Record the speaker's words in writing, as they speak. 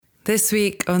This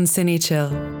week on Cine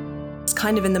Chill. It's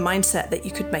kind of in the mindset that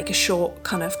you could make a short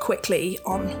kind of quickly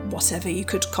on whatever you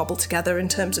could cobble together in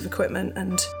terms of equipment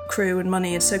and crew and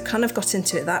money, and so kind of got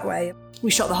into it that way.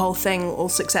 We shot the whole thing, all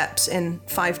 6 eps, in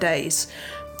 5 days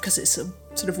because it's a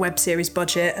sort of web series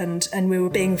budget, and we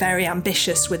were being very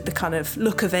ambitious with the kind of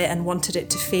look of it and wanted it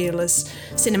to feel as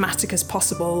cinematic as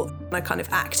possible. I kind of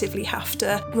actively have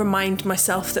to remind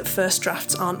myself that first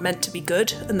drafts aren't meant to be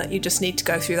good and that you just need to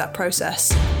go through that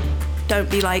process. Don't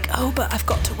be like, oh, but I've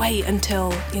got to wait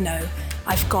until,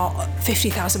 I've got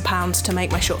 £50,000 to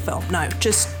make my short film. No,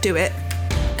 just do it.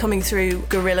 Coming through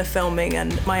guerrilla filming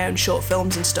and my own short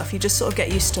films and stuff, you just sort of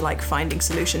get used to like finding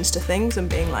solutions to things and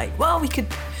being like, well, we could,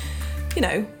 we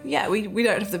don't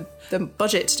have the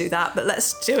budget to do that, but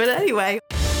let's do it anyway.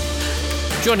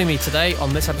 Joining me today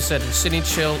on this episode of Cine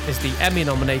Chill is the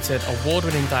Emmy-nominated,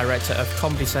 award-winning director of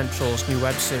Comedy Central's new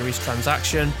web series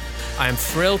Transaction. I am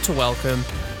thrilled to welcome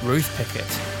Ruth Pickett.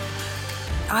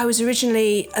 I was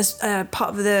originally as part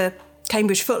of the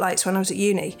Cambridge Footlights when I was at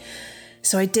uni,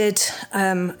 so I did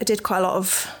quite a lot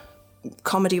of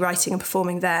comedy writing and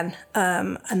performing then,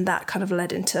 and that kind of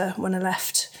led into when I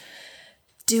left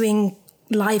doing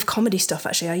live comedy stuff.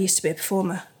 Actually, I used to be a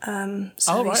performer,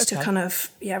 so I used to kind of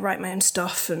write my own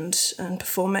stuff and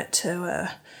perform it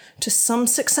to some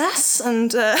success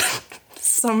and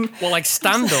some like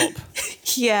stand up.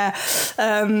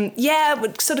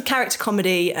 Sort of character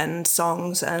comedy and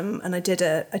songs, and I did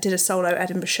a solo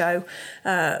Edinburgh show,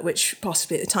 which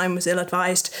possibly at the time was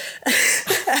ill-advised.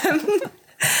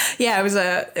 It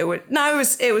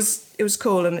was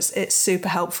cool, and it's super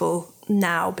helpful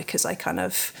now because I've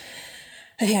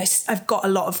got a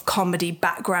lot of comedy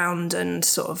background and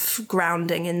sort of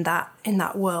grounding in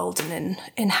that world and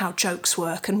in how jokes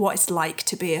work and what it's like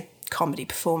to be a comedy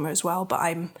performer as well. But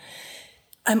I'm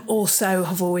also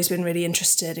have always been really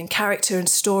interested in character and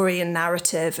story and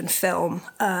narrative and film.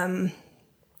 And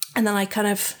then I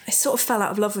sort of fell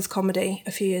out of love with comedy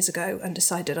a few years ago and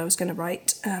decided I was going to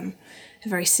write a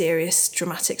very serious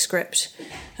dramatic script.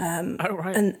 And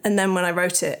then when I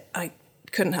wrote it, I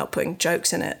couldn't help putting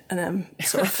jokes in it, and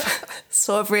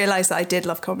sort of realised that I did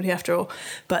love comedy after all,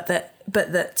 but that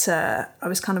I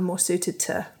was kind of more suited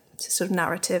to sort of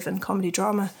narrative and comedy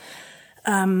drama.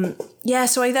 So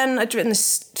I'd written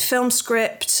this film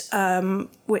script,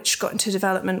 which got into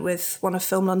development with one of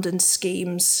Film London's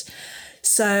schemes.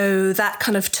 So that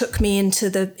kind of took me into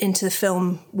the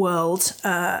film world,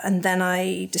 and then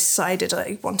I decided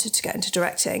I wanted to get into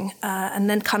directing, and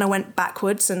then kind of went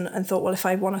backwards and thought, well, if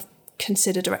I want to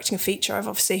consider directing a feature, I've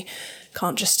obviously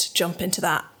can't just jump into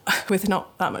that with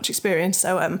not that much experience.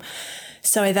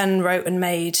 So I then wrote and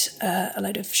made a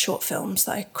load of short films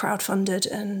that I crowdfunded,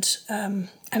 and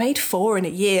I made 4 in a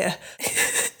year.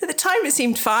 At the time, it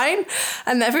seemed fine,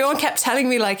 and everyone kept telling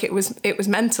me like it was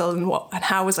mental and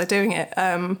how was I doing it.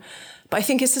 But I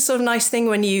think it's a sort of nice thing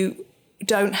when you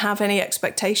don't have any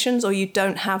expectations, or you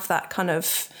don't have that kind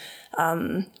of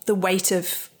the weight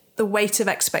of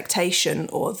expectation,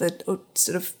 or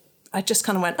sort of. I just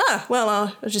kind of went,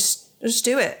 I'll just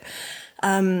do it.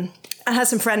 I had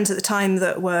some friends at the time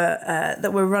that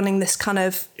were running this kind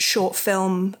of short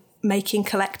film making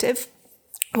collective,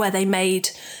 where they made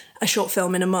a short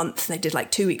film in a month. They did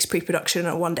like 2 weeks pre-production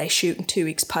and a 1-day shoot and 2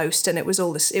 weeks post, and it was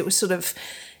all this. It was sort of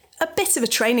a bit of a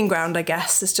training ground, I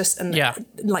guess. It's just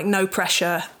like no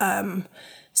pressure.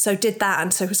 So did that,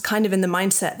 and so it was kind of in the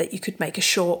mindset that you could make a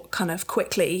short kind of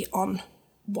quickly on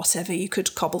whatever you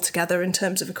could cobble together in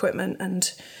terms of equipment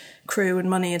and crew and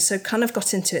money, and so kind of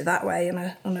got into it that way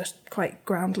on a quite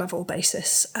ground level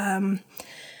basis. And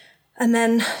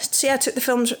then took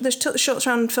the shorts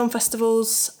around film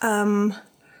festivals, and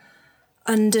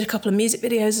did a couple of music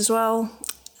videos as well,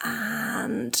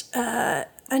 and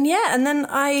then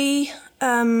I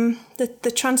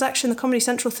the Transaction, the Comedy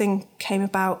Central thing came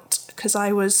about because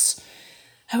I was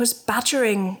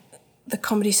badgering the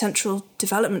Comedy Central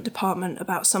development department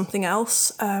about something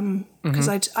else, because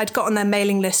I'd got on their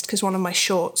mailing list because one of my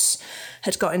shorts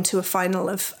had got into a final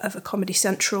of a Comedy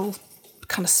Central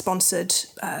kind of sponsored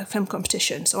film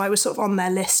competition. So I was sort of on their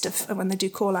list of when they do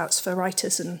call outs for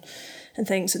writers and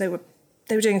things. And they were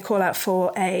doing a call out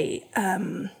for a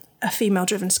female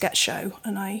driven sketch show,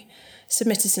 and I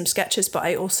submitted some sketches, but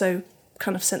I also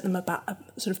kind of sent them about a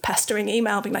sort of pestering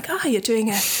email being like, you're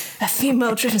doing a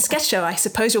female-driven sketch show. I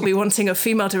suppose you'll be wanting a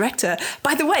female director.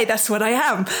 By the way, that's what I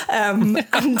am.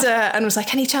 And was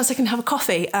like, any chance I can have a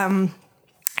coffee?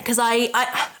 Because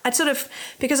I'd sort of,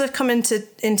 because I've come into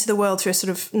the world through a sort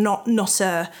of not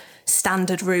a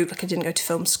standard route, like I didn't go to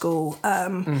film school.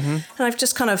 And I've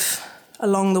just kind of,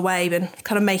 along the way, been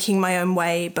kind of making my own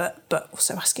way, but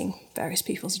also asking various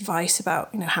people's advice about,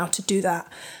 you know, how to do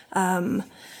that. And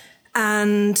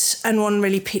one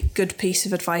really good piece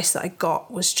of advice that I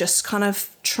got was just kind of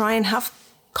try and have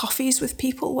coffees with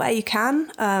people where you can,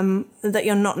 that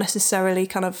you're not necessarily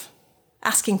kind of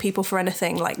asking people for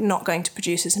anything, like not going to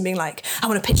producers and being like, I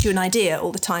want to pitch you an idea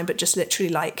all the time, but just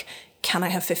literally like, can I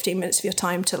have 15 minutes of your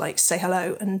time to like say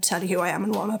hello and tell you who I am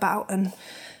and what I'm about and,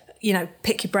 you know,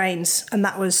 pick your brains. And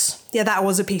that was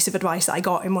a piece of advice that I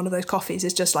got in one of those coffees,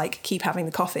 is just like, keep having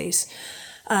the coffees,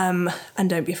 and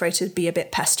don't be afraid to be a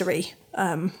bit pestery.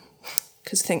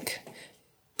 Because I think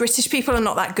British people are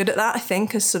not that good at that, I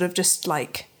think, as sort of just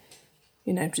like,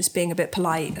 you know, just being a bit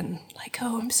polite and like,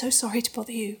 oh, I'm so sorry to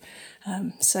bother you.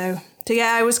 So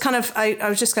yeah, I was kind of, I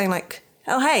was just going like,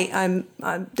 oh, hey,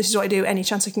 this is what I do. Any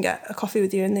chance I can get a coffee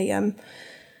with you? And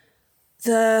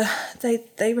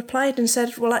they replied and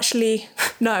said, well, actually,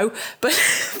 no,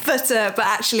 but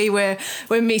actually we're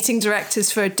meeting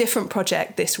directors for a different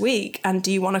project this week. And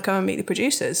do you want to come and meet the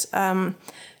producers?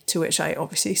 To which I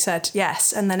obviously said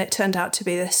yes. And then it turned out to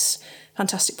be this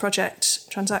fantastic project,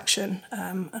 Transaction.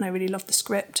 And I really loved the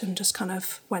script and just kind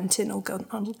of went in all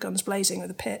guns blazing with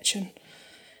a pitch and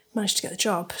managed to get the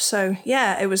job. So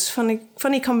yeah, it was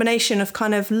funny combination of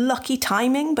kind of lucky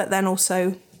timing, but then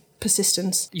also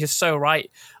persistence. You're so right.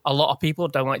 A lot of people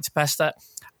don't like to pester.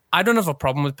 I don't have a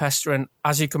problem with pestering,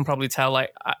 as you can probably tell.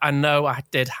 Like, I know I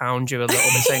did hound you a little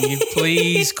bit, saying, "You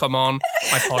please come on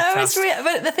my podcast." No, it's real.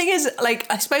 But the thing is, like,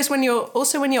 I suppose when you're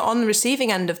on the receiving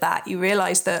end of that, you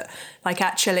realise that, like,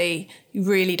 actually, you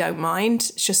really don't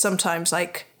mind. It's just sometimes,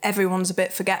 like, everyone's a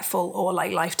bit forgetful, or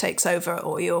like life takes over,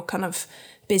 or you're kind of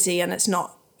busy, and it's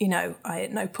not. You know, I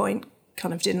at no point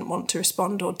kind of didn't want to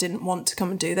respond or didn't want to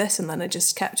come and do this, and then I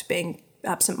just kept being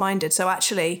absent-minded. So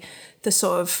actually the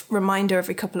sort of reminder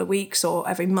every couple of weeks or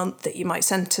every month that you might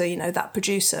send to, you know, that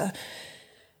producer,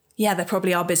 yeah, they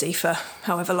probably are busy for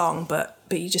however long, but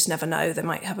you just never know. They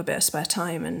might have a bit of spare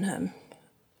time, and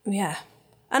yeah.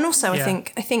 And also, yeah.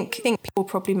 I think people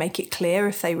probably make it clear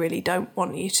if they really don't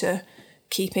want you to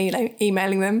keep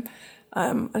emailing them.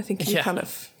 I think if you kind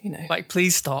of, you know, like,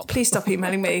 please stop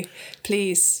emailing me,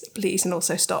 please, and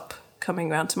also stop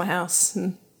coming around to my house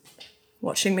and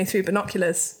watching me through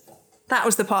binoculars. That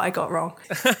was the part I got wrong.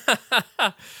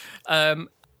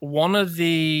 One of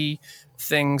the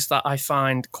things that I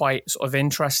find quite sort of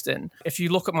interesting, if you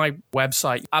look at my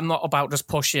website, I'm not about just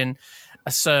pushing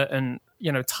a certain,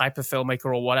 you know, type of filmmaker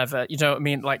or whatever. You know what I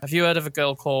mean? Like, have you heard of a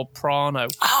girl called Prano?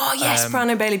 Oh, yes,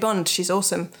 Prano Bailey Bond. She's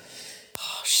awesome.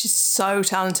 Oh, she's so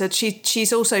talented.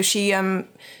 She's also, she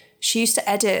used to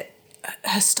edit.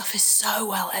 Her stuff is so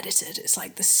well edited. It's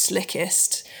like the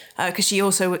slickest, because she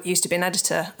also used to be an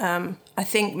editor. I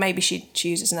think maybe she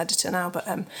uses an editor now, but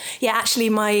yeah, actually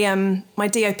my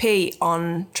DOP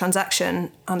on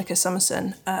Transaction, Annika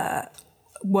Summerson,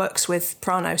 works with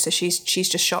Prano, so she's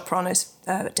just shot Prano's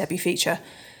debut feature.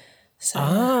 So,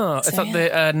 I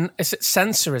thought is it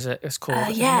Censor? Is it? It's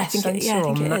called. Yeah, I think it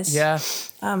is. Yeah.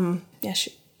 Yeah.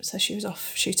 So she was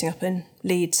off shooting up in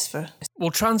Leeds for...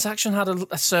 Well, Transaction had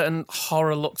a certain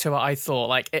horror look to it, I thought.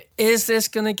 Like, is this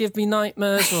going to give me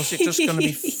nightmares, or is it just going to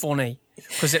be funny?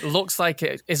 Because it looks like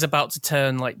it is about to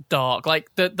turn, like, dark.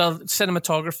 Like, the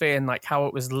cinematography and, like, how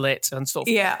it was lit and stuff.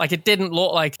 Yeah. Like, it didn't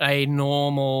look like a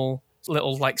normal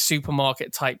little, like,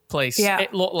 supermarket type place. Yeah.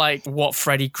 It looked like what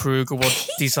Freddy Krueger would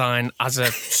design as a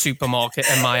supermarket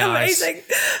in my eyes. Amazing.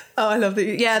 Oh, I love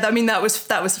that. Yeah, I mean, that was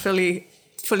fully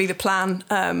the plan,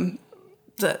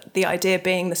 that the idea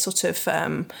being the sort of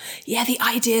the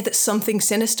idea that something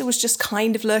sinister was just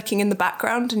kind of lurking in the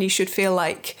background, and you should feel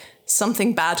like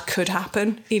something bad could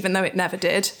happen even though it never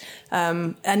did.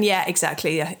 And yeah,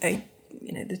 exactly. I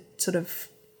you know, the sort of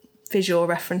visual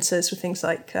references with things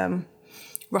like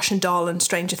Russian Doll and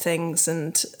Stranger Things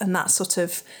and that sort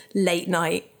of late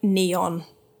night neon,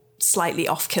 slightly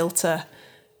off kilter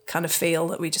kind of feel,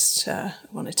 that we just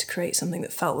wanted to create something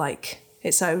that felt like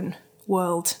its own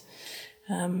world.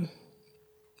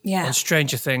 Yeah. And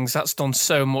Stranger Things, that's done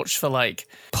so much for, like,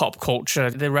 pop culture.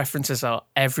 The references are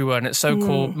everywhere, and it's so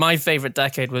cool. My favourite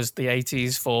decade was the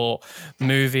 80s for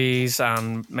movies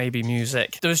and maybe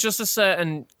music. There was just a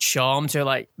certain charm to,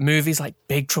 like, movies like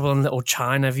Big Trouble in Little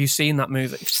China. Have you seen that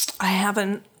movie? I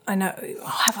haven't. I know.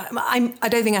 I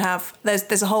don't think I have.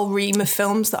 There's a whole ream of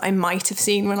films that I might have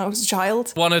seen when I was a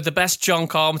child. One of the best John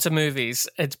Carpenter movies.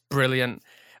 It's brilliant.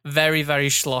 Very, very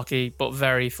schlocky, but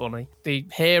very funny. The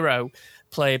hero,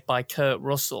 played by Kurt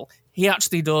Russell, he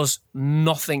actually does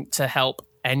nothing to help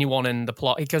anyone in the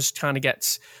plot. He just kind of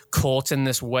gets caught in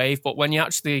this wave. But when you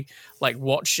actually like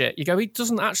watch it, you go, he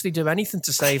doesn't actually do anything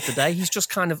to save the day. He's just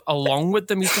kind of along with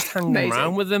them. He's just hanging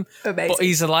around with them. Amazing. But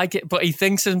he's like it. But he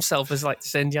thinks of himself as like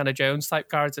this Indiana Jones type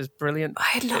character. It's brilliant.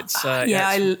 I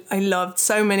loved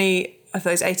so many of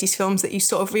those 80s films that you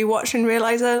sort of rewatch and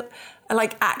realise are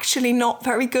like actually not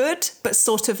very good, but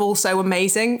sort of also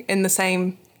amazing in the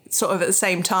same sort of at the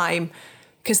same time.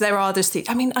 Because there are those things.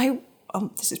 I mean,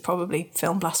 this is probably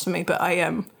film blasphemy, but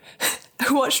I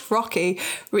watched Rocky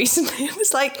recently and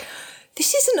was like,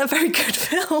 this isn't a very good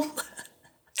film.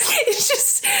 It's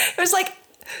just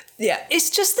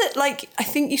that, like, I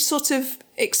think you sort of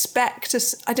expect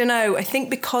I don't know, I think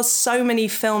because so many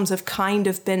films have kind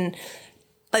of been,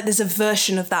 like, there's a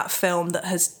version of that film that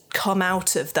has come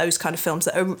out of those kind of films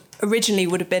that originally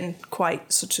would have been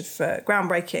quite sort of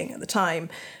groundbreaking at the time,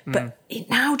 but it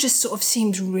now just sort of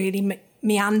seems really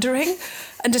meandering,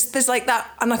 and just there's like that,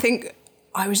 and I think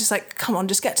I was just like, come on,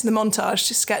 just get to the montage,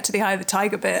 just get to the Eye of the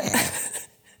Tiger bit.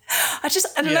 I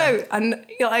don't know, and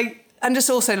you know, and just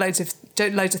also loads of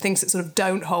things that sort of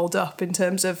don't hold up in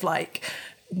terms of like,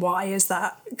 why is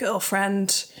that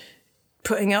girlfriend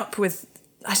putting up with,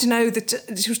 I don't know,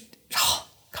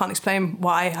 can't explain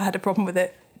why I had a problem with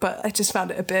it, but I just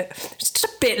found it just a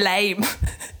bit lame.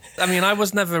 I mean, I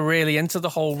was never really into the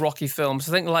whole Rocky films.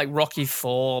 I think like Rocky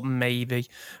 4, maybe.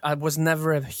 I was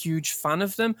never a huge fan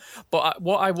of them. But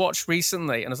what I watched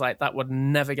recently, and I was like, that would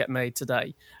never get made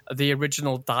today, the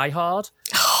original Die Hard.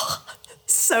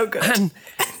 So good. And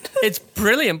it's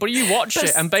brilliant, but you watch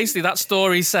it, and basically that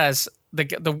story says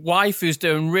the wife who's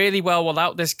doing really well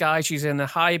without this guy, she's in a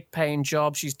high-paying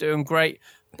job, she's doing great,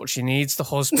 but she needs the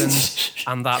husband,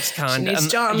 and that's kind of...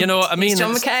 John. You know what I mean?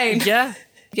 John McCain. Yeah.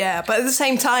 Yeah, but at the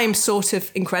same time, sort of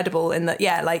incredible in that,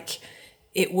 yeah, like,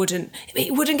 it wouldn't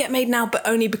get made now, but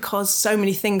only because so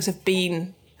many things have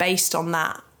been based on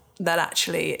that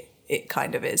actually it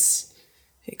kind of is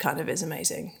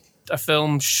amazing. A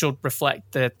film should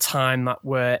reflect the time that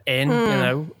we're in, you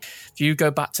know. If you go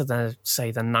back to the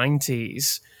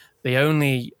 90s, the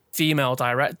only female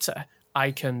director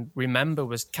I can remember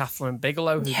was Kathryn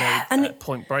Bigelow, who made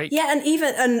Point Break. Yeah, and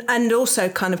even and also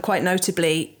kind of quite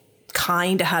notably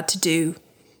kind of had to do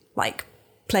like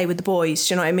Play with the Boys,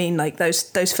 do you know what I mean? Like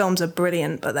those films are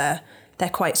brilliant, but they're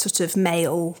quite sort of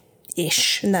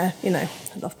male-ish, and they're, you know,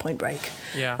 I love Point Break.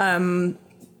 Yeah.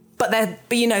 But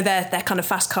they're kind of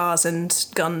fast cars and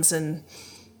guns, and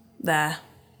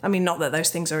I mean, not that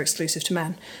those things are exclusive to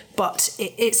men, but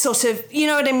it's sort of, you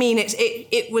know what I mean?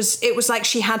 It was like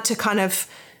she had to kind of,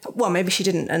 well, maybe she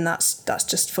didn't, and that's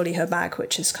just fully her bag,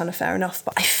 which is kind of fair enough.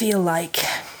 But I feel like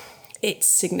it's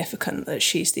significant that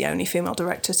she's the only female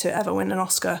director to ever win an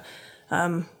Oscar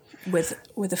with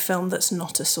a film that's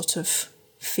not a sort of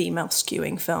female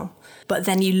skewing film. But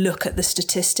then you look at the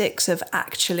statistics of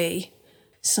actually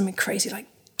something crazy like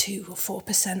 2 or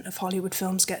 4% of Hollywood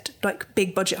films like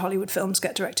big budget Hollywood films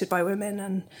get directed by women,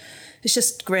 and it's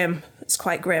just grim. It's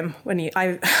quite grim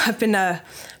I've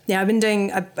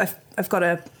got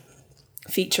a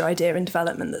feature idea in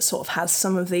development that sort of has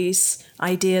some of these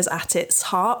ideas at its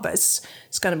heart, but it's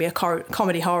going to be a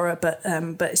comedy horror, but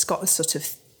it's got a sort of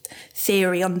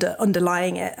theory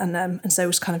underlying it, and so I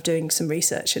was kind of doing some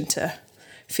research into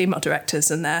female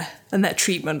directors and their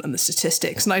treatment and the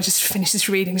statistics, and I just finished this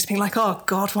reading just being like, oh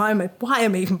God, why am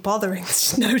I even bothering?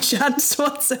 There's no chance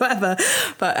whatsoever.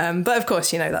 But of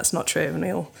course, you know, that's not true, and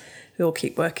we all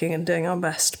keep working and doing our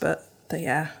best. But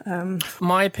yeah.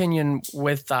 My opinion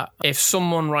with that, if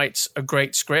someone writes a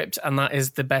great script and that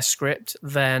is the best script,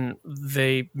 then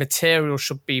the material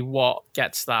should be what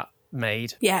gets that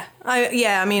made.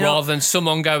 I mean, rather than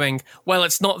someone going, well,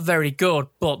 it's not very good,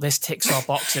 but this ticks our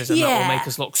boxes, and that will make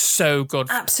us look so good.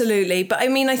 Absolutely. But I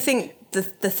mean, I think the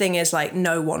thing is, like,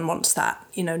 no one wants that,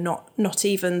 you know, not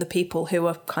even the people who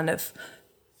are kind of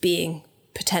being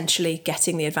potentially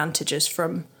getting the advantages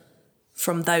from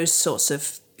those sorts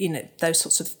of, you know, those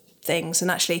sorts of things. And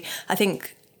actually,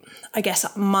 I guess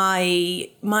my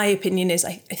opinion is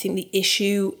I think the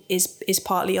issue is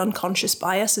partly unconscious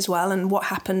bias as well, and what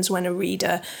happens when a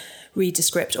reader reads a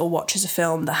script or watches a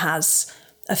film that has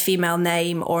a female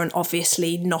name or an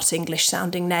obviously not English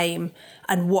sounding name,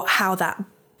 and how that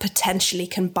potentially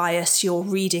can bias your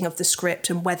reading of the script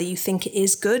and whether you think it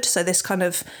is good. So this kind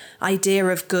of idea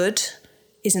of good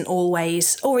isn't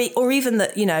always, or even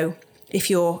that, you know, if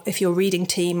your reading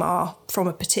team are from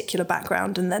a particular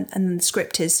background and the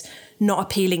script is not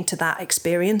appealing to that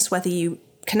experience, whether you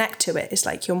connect to it, it's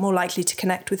like you're more likely to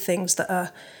connect with things that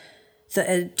are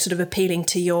sort of appealing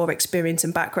to your experience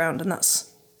and background, and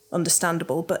that's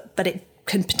understandable. But it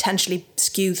can potentially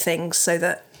skew things so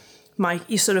that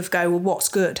you sort of go, well, what's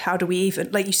good? How do we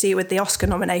even, like you see it with the Oscar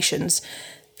nominations,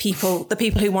 the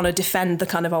people who want to defend the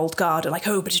kind of old guard are like,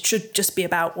 oh, but it should just be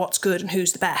about what's good and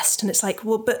who's the best. And it's like,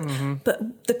 well, but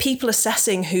the people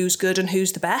assessing who's good and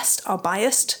who's the best are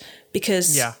biased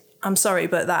because I'm sorry,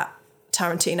 but that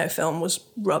Tarantino film was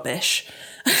rubbish.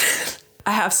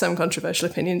 I have some controversial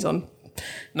opinions on.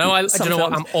 No, do you know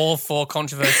what? I'm all for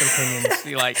controversial opinions.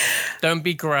 You're like, don't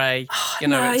be grey. You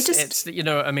know, No, it's you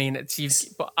know what I mean.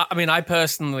 But I mean, I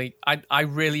personally, I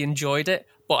really enjoyed it,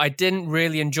 but I didn't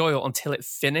really enjoy it until it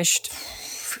finished.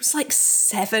 It was like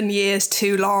 7 years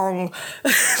too long.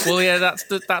 Well, yeah,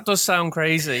 that does sound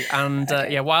crazy. And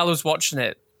while I was watching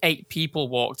it, 8 people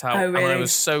walked out, really? and I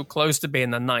was so close to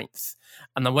being the 9th.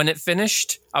 And then when it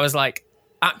finished, I was like,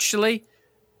 actually,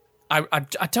 I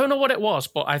don't know what it was,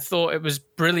 but I thought it was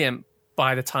brilliant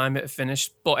by the time it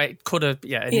finished. But it could have,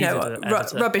 it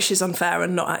needed rubbish is unfair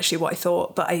and not actually what I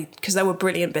thought. But because there were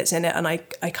brilliant bits in it, and I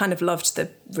kind of loved the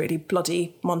really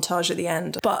bloody montage at the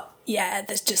end. But yeah,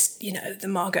 there's just the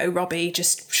Margot Robbie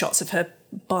just shots of her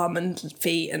bum and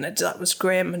feet, and that was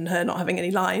grim, and her not having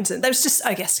any lines. And there was just,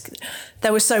 I guess,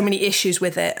 there were so many issues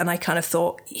with it, and I kind of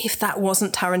thought if that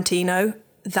wasn't Tarantino,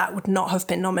 that would not have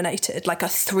been nominated. Like a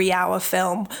 3-hour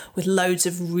film with loads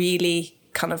of really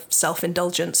kind of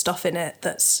self-indulgent stuff in it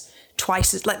that's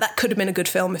twice as, like, that could have been a good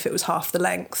film if it was half the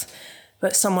length.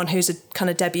 But someone who's a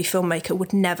kind of debut filmmaker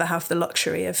would never have the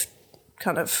luxury of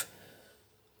kind of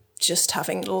just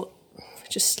having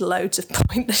just loads of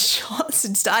pointless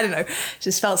shots. I don't know,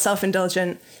 just felt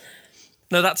self-indulgent.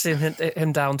 No, that's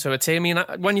him down to a T. I mean,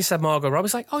 when you said Margot Robbie, I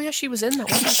was like, oh yeah, she was in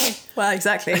that. Well,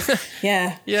 exactly.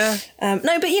 Yeah. Yeah.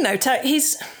 No, but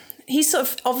he's sort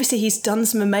of, obviously he's done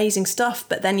some amazing stuff,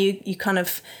 but then you kind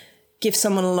of give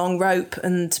someone a long rope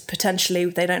and potentially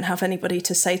they don't have anybody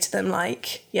to say to them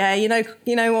like, yeah, you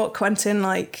know what, Quentin,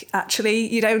 like,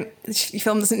 actually, your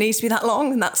film doesn't need to be that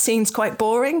long and that scene's quite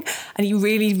boring and you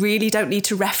really, really don't need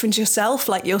to reference yourself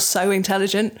like you're so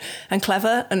intelligent and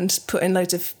clever and put in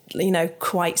loads of,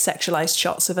 quite sexualized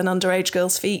shots of an underage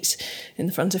girl's feet in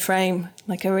the front of frame,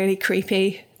 like a really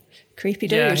creepy dude.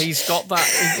 Yeah, he's got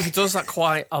that. He does that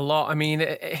quite a lot. I mean,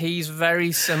 he's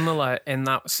very similar in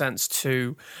that sense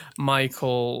to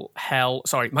Michael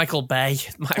Bay.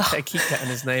 I keep getting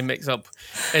his name mixed up.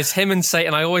 It's him and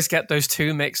Satan. I always get those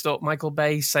two mixed up. Michael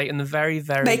Bay, Satan, they're very,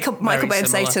 very Michael very Bay and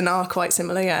similar. Satan are quite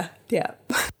similar, yeah. Yeah.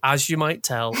 As you might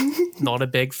tell, not a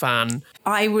big fan.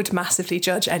 I would massively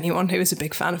judge anyone who is a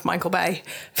big fan of Michael Bay,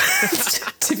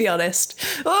 to be honest.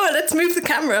 Oh, let's move the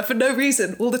camera for no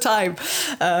reason all the time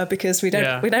because we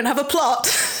don't have a plot,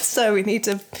 so we need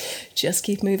to just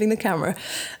keep moving the camera.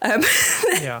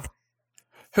 Yeah.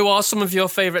 Who are some of your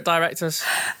favourite directors?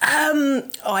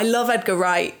 I love Edgar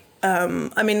Wright.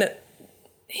 And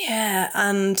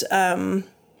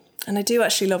I do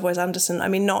actually love Wes Anderson. I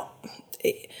mean,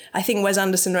 I think Wes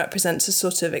Anderson represents a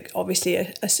sort of, obviously,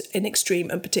 an extreme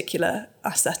and particular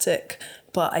aesthetic,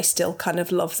 but I still kind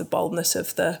of love the boldness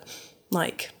of the,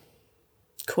 like,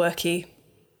 quirky,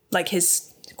 like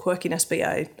his quirkiness. But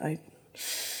yeah, I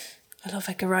love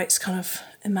Edgar Wright's kind of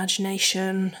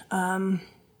imagination.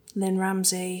 Lynn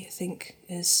Ramsey, I think,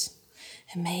 is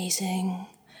amazing.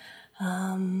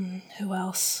 Who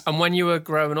else? And when you were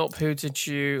growing up, who did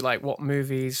you like? What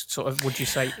movies sort of would you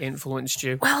say influenced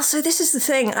you? Well, so this is the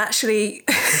thing. Actually,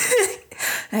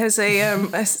 I was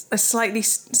a slightly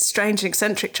strange and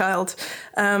eccentric child.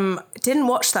 Didn't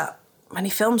watch that many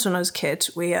films when I was a kid.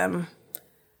 We had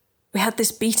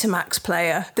this Betamax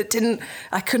player that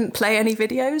I couldn't play any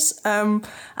videos, and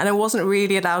I wasn't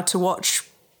really allowed to watch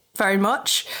very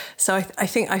much. So I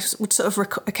think I would sort of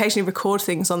occasionally record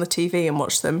things on the TV and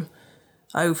watch them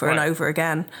over and over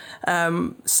again.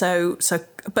 But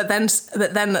then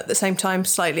at the same time,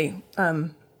 slightly,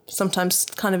 sometimes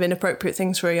kind of inappropriate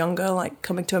things for a young girl, like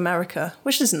Coming to America,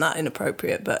 which isn't that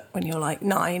inappropriate, but when you're like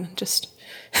 9, just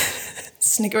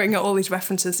sniggering at all these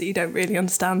references that you don't really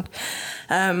understand.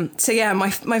 So yeah, my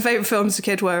favourite films as a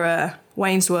kid were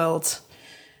Wayne's World,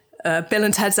 Bill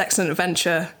and Ted's Excellent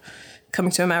Adventure,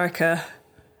 Coming to America,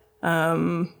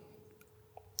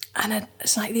 and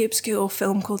it's like the obscure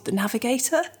film called The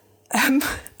Navigator,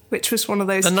 which was one of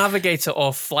those... The Navigator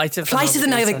or Flight of the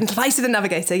Navigator? Flight of the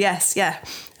Navigator, yes, yeah.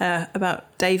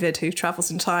 About David who travels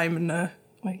in time and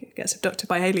gets abducted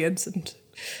by aliens. And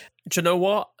do you know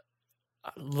what?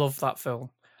 I love that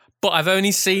film. But I've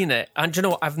only seen it. And do you know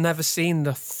what? I've never seen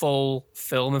the full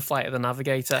film of Flight of the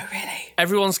Navigator. Oh, really?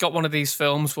 Everyone's got one of these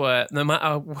films where no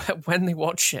matter when they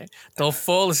watch it, they'll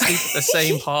fall asleep at the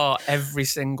same part every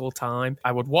single time.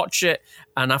 I would watch it,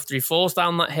 and after he falls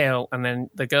down that hill, and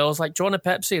then the girl's like, do you want a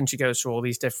Pepsi? And she goes through all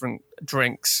these different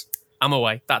drinks. I'm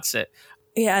away. That's it.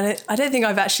 Yeah, and I don't think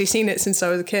I've actually seen it since I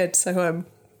was a kid, so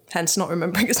hence not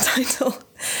remembering its title.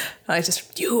 I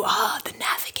just, you are the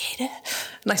navigator.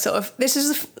 And I sort of, this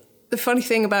is the funny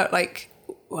thing about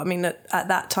at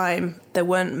that time, there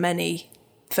weren't many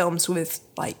films with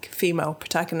like female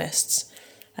protagonists.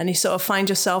 And you sort of find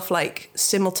yourself like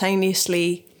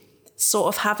simultaneously sort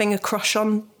of having a crush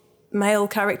on male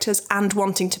characters and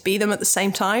wanting to be them at the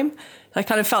same time. I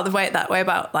kind of felt that way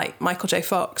about like Michael J.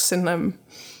 Fox in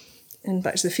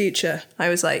Back to the Future. I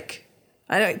was like,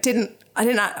 I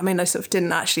sort of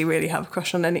didn't actually really have a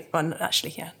crush on anyone.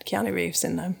 Actually, yeah, Keanu Reeves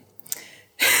in Bill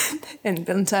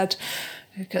and Ted,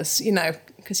 because you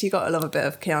got to love a bit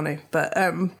of Keanu. But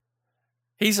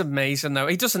he's amazing though.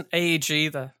 He doesn't age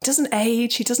either. He doesn't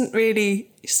age. He doesn't really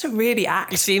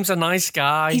act. He seems a nice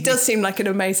guy. He does seem like an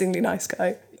amazingly nice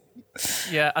guy.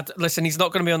 Yeah, listen, he's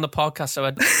not going to be on the podcast,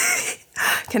 so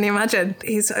Can you imagine?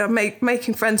 He's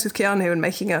making friends with Keanu and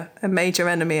making a major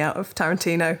enemy out of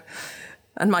Tarantino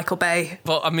and Michael Bay.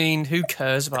 But I mean, who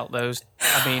cares about those?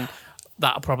 I mean,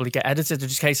 that'll probably get edited.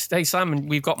 Just in case, hey Simon,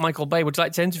 we've got Michael Bay. Would you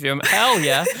like to interview him? Hell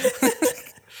yeah!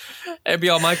 It'd be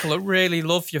all Michael. I really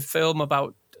love your film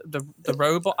about the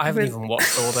robot. I haven't even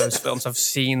watched all those films. I've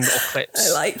seen little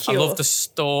clips. I love the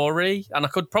story, and I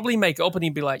could probably make it up, and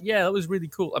he'd be like, "Yeah, that was really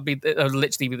cool." It'd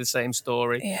literally be the same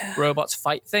story. Yeah. Robots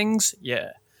fight things.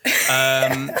 Yeah.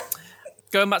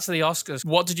 Going back to the Oscars,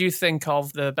 what did you think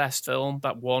of the best film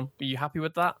that won? Were you happy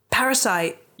with that?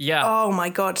 Parasite. Yeah. Oh my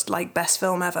God, like best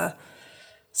film ever.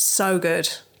 So good.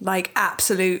 Like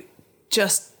absolute,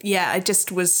 I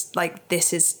just was like,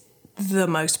 this is the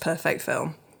most perfect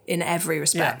film in every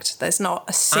respect. Yeah. There's not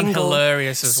a single... And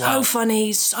hilarious as well. So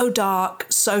funny, so dark,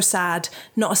 so sad.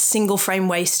 Not a single frame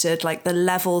wasted. Like the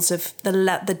levels of,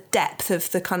 the depth of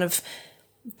the kind of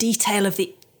detail of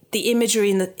the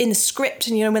imagery in the script,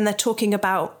 and when they're talking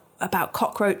about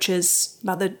cockroaches,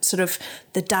 about the sort of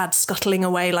the dad scuttling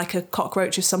away like a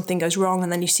cockroach if something goes wrong,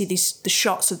 and then you see the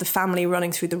shots of the family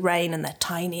running through the rain, and they're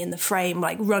tiny in the frame,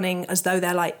 like running as though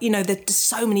they're like, there's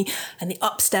so many, and the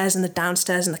upstairs and the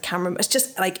downstairs and the camera, it's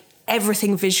just like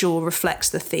everything visual reflects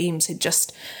the themes. It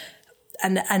just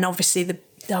and obviously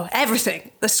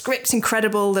everything. The script's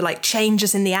incredible. The like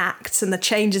changes in the acts and the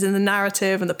changes in the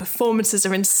narrative and the performances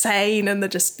are insane, and they're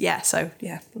just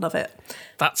love it.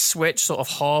 That switch sort of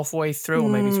halfway through, or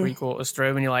maybe 3/4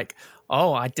 through, and you're like,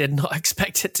 oh, I did not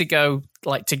expect it to go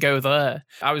there.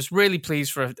 I was really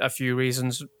pleased for a few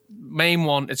reasons. Main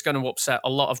one, it's going to upset a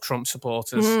lot of Trump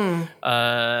supporters.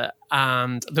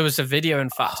 And there was a video,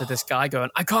 in fact, of this guy going,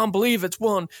 I can't believe it's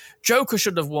won. Joker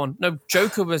should have won. No,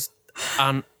 Joker was...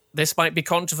 And this might be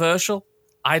controversial.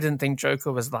 I didn't think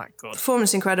Joker was that good.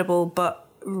 Performance incredible, but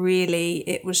really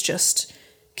it was just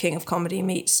King of Comedy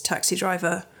meets Taxi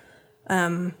Driver.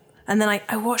 And then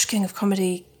I watched King of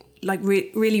Comedy like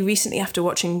really recently after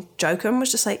watching Joker, and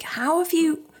was just like, how have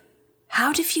you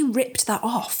ripped that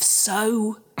off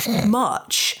so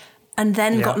much and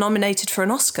then got nominated for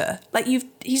an Oscar? Like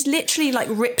he's literally like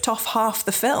ripped off half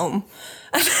the film,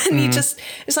 and then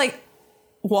it's like,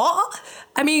 what?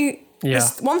 I mean,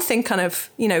 there's one thing kind of,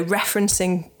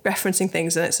 referencing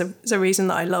things, and it's a reason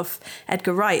that I love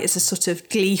Edgar Wright. It's a sort of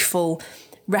gleeful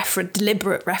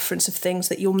deliberate reference of things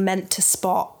that you're meant to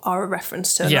spot are a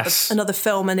reference to another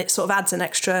film, and it sort of adds an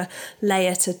extra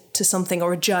layer to something,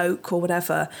 or a joke or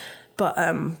whatever. But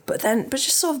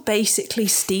just sort of basically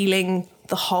stealing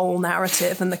the whole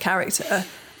narrative and the character,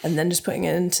 and then just putting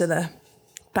it into the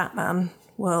Batman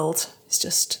world is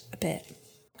just a bit...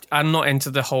 I'm not into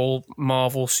the whole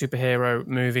Marvel superhero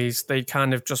movies. They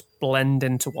kind of just blend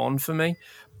into one for me.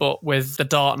 But with the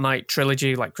Dark Knight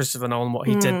trilogy, like Christopher Nolan, what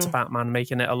he did to Batman,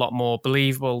 making it a lot more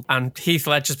believable, and Heath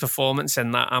Ledger's performance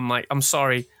in that, I'm like, I'm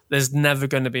sorry, there's never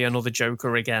going to be another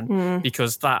Joker again,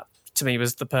 because that, to me,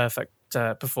 was the perfect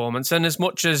performance. And as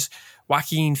much as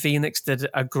Joaquin Phoenix did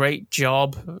a great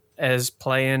job as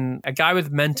playing a guy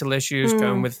with mental issues,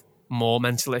 going with more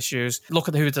mental issues. Look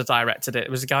at who directed it.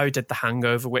 It was a guy who did The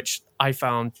Hangover, which I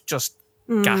found just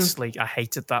ghastly. I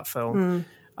hated that film,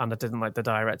 and I didn't like the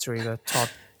director either, Todd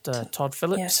Phillips. Yeah, Todd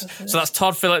Phillips. So that's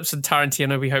Todd Phillips and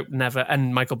Tarantino. We hope never,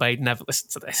 and Michael Bay, never listen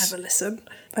to this. Never listen.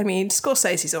 I mean,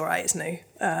 Scorsese's all right, isn't he?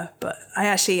 But I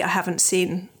haven't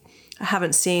seen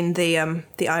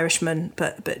the Irishman,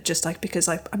 but just like because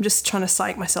I'm just trying to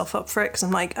psych myself up for it, because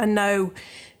I'm like, I know.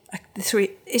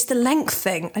 It's the length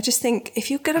thing. I just think if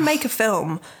you're going to make a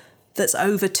film that's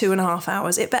over 2.5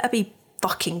 hours, it better be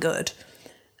fucking good.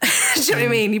 Do you know what I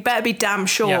mean? You better be damn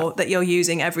sure that you're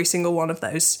using every single one of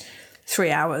those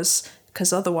 3 hours,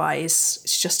 because otherwise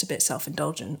it's just a bit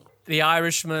self-indulgent. The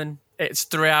Irishman it's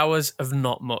 3 hours of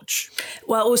not much.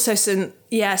 Well, also some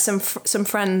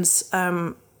friends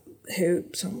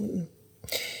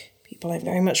people I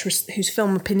very much whose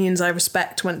film opinions I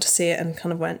respect went to see it and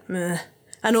kind of went meh.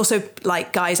 And also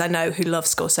like guys I know who love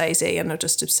Scorsese and are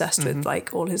just obsessed with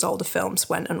like all his older films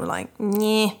went and were like,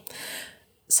 yeah.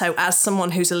 So as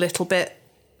someone who's a little bit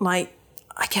like,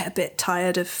 I get a bit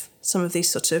tired of some of these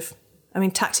sort of, I mean,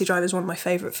 Taxi Driver is one of my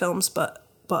favourite films, but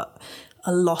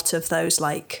a lot of those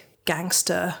like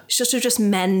gangster, sort of just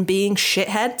men being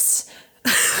shitheads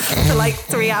for like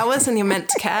 3 hours and you're meant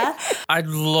to care. I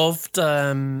loved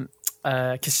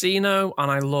Casino and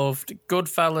I loved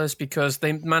Goodfellas because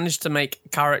they managed to make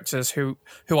characters who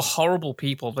are horrible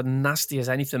people, they're nasty as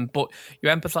anything, but you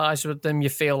empathise with them, you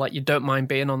feel like you don't mind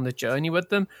being on the journey with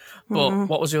them. But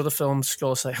what was the other film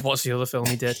Scorsese? What's the other film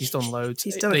he did? He's done loads.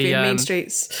 He's done a few Mean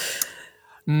Streets.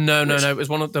 No. It was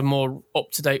one of the more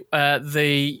up-to-date.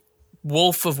 The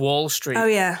Wolf of Wall Street. Oh,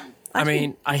 yeah. I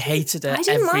mean, I hated it. I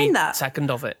didn't mind that. Second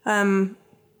of it.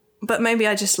 But maybe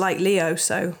I just like Leo,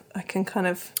 so I can kind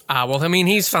of... Well, I mean,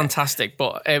 he's fantastic,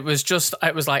 but it was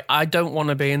like, I don't want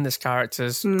to be in this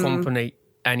character's company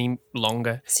any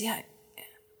longer. See,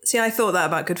 I thought that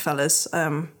about Goodfellas.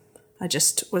 I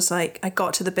just was like, I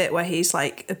got to the bit where he's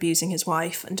like abusing his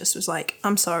wife and just was like,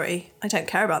 I'm sorry, I don't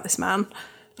care about this man.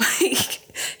 Like,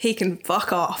 he can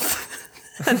fuck off.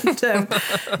 And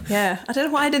yeah, I don't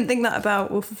know why I didn't think that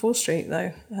about Wolf of Wall Street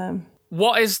though.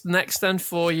 What is next then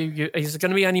for you? Is there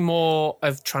going to be any more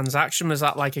of Transaction? Is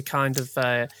that like a kind of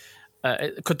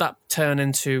could that turn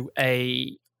into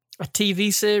a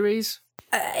TV series?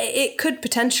 It could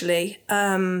potentially.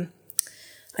 I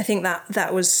think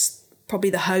that was probably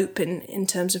the hope in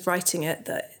terms of writing it,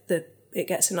 that it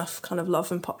gets enough kind of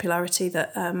love and popularity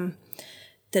that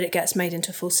it gets made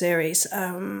into a full series.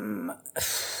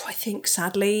 I think,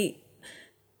 sadly,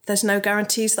 there's no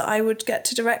guarantees that I would get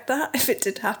to direct that if it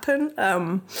did happen.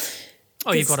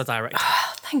 You've got a director.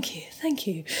 Thank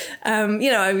you. I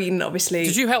mean, obviously...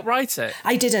 Did you help write it?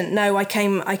 I didn't. No, I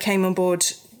came on board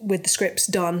with the scripts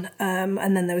done,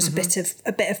 and then there was a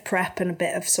bit of prep and a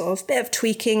bit of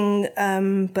tweaking,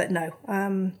 but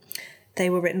no. They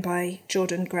were written by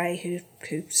Jordan Gray,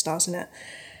 who stars in it.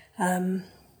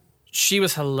 She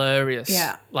was hilarious.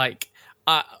 Yeah. Like,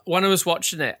 when I was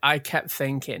watching it, I kept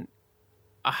thinking,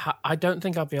 I don't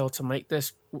think I'd be able to make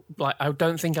this. Like, I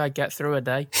don't think I'd get through a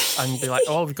day and be like,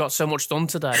 oh, we've got so much done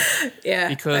today. Yeah.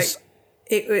 Because...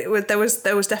 there was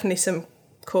definitely some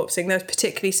corpsing. There was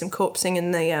particularly some corpsing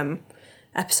in the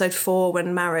episode 4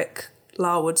 when Marek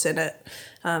Larwood's in it.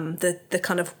 The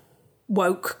kind of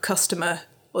woke customer,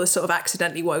 or the sort of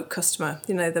accidentally woke customer,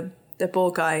 the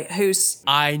bald guy who's...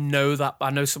 I know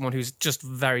someone who's just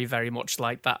very, very much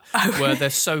like that, where they're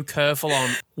so careful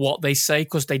on what they say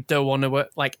because they don't want to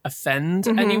offend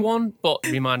anyone, but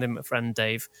reminding my friend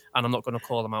Dave, and I'm not going to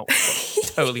call him out,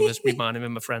 but totally was reminding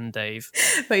him of my friend Dave.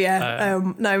 But yeah,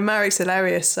 no, Marek's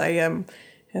hilarious.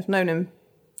 I've known him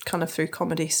kind of through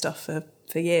comedy stuff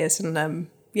for years, and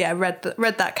read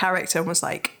that character and was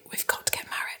like, we've got to get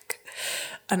Marek,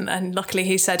 and luckily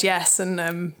he said yes,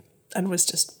 and was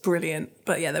just brilliant.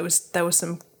 But yeah, there was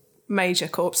some major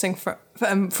corpsing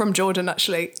from Jordan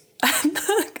actually,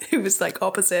 who was like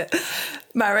opposite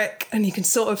Marek, and you can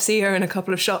sort of see her in a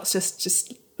couple of shots.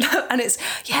 Just and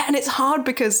it's hard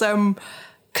because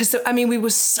I mean we were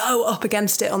so up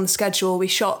against it on the schedule. We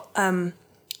shot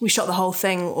the whole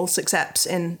thing, all 6 eps,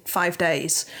 in 5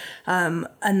 days,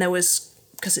 and there was,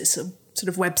 because it's a sort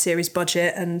of web series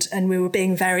budget, and we were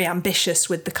being very ambitious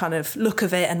with the kind of look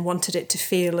of it and wanted it to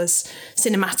feel as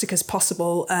cinematic as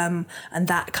possible, and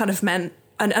that kind of meant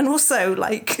and also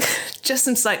like just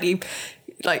some slightly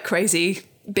like crazy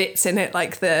bits in it,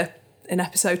 like in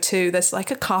episode 2 there's like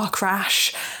a car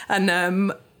crash and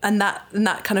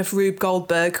that kind of Rube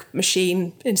Goldberg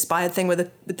machine inspired thing with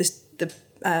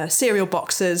the cereal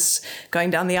boxes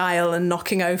going down the aisle and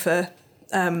knocking over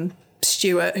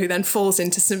Stuart, who then falls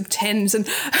into some tins, and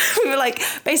we were like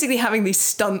basically having these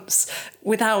stunts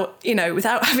without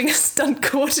having a stunt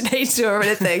coordinator or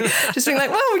anything, just being like,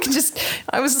 well,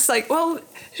 I was just like, well,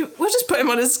 we'll just put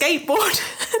him on a skateboard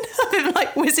and have him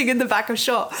like whizzing in the back of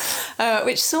shot,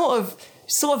 which sort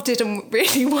of didn't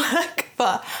really work,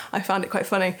 but I found it quite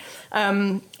funny.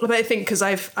 But I think because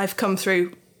I've come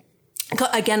through,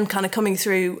 again, kind of coming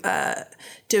through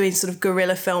doing sort of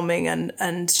guerrilla filming and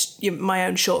my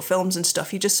own short films and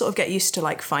stuff, you just sort of get used to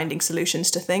like finding solutions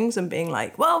to things and being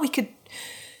like, well, we could,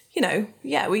 we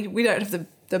don't have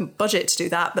the budget to do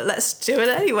that, but let's do it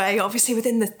anyway, obviously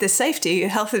within the safety,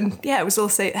 health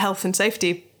and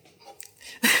safety.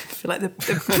 I feel like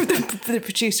the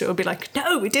producer will be like,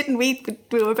 no, we didn't. We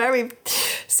were very...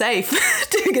 safe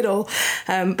doing it all.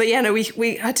 But yeah, no,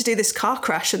 we had to do this car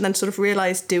crash and then sort of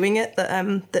realised doing it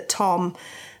that Tom,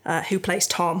 who plays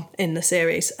Tom in the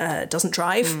series, doesn't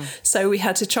drive. So we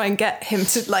had to try and get him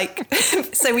to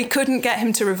so we couldn't get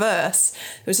him to reverse.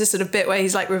 There was this sort of bit where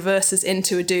he's reverses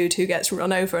into a dude who gets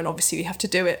run over, and obviously we have to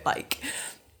do it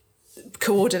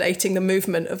coordinating the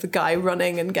movement of the guy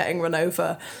running and getting run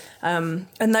over. And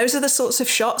those are the sorts of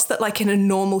shots that in a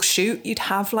normal shoot you'd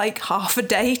have half a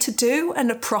day to do,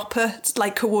 and a proper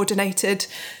coordinated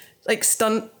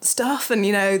stunt stuff. And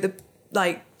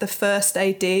the first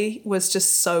AD was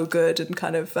just so good and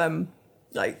kind of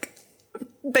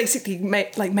basically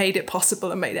made it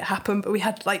possible and made it happen. But we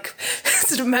had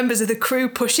sort of members of the crew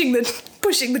pushing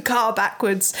the car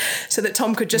backwards so that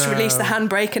Tom could just release the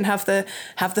handbrake and have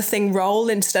the thing roll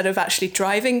instead of actually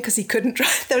driving, because he couldn't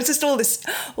drive. There was just all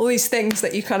these things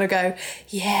that you kind of go,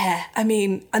 yeah. I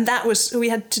mean, and we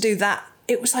had to do that.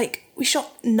 It was we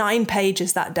shot 9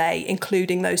 pages that day,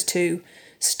 including those 2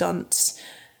 stunts,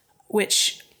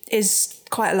 which is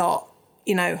quite a lot.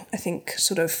 I think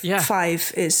sort of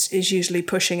 5 is usually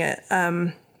pushing it.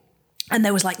 And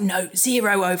there was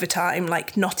 0 overtime,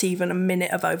 not even a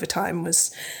minute of overtime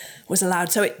was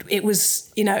allowed. So it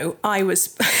was, I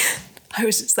was I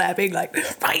was just there being right,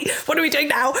 what are we doing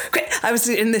now? Quick. I was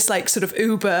in this sort of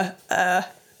uber,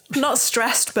 not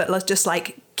stressed, but just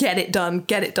get it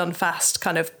done fast,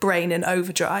 kind of brain in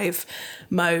overdrive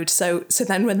mode. So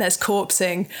then when there's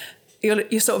corpsing,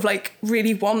 you sort of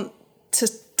really want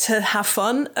to have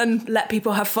fun and let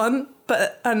people have fun,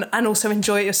 but and also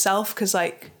enjoy it yourself, because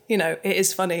it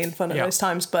is funny and fun at those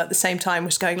times, but at the same time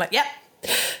was going yep,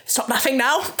 stop laughing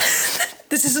now.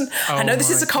 This isn't, I know this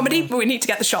is a comedy, but we need to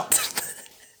get the shot.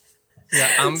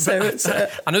 Yeah, so it's,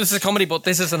 I know this is a comedy, but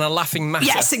this isn't a laughing matter.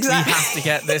 Yes, exactly. We have to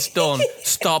get this done.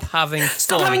 Stop having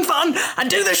fun and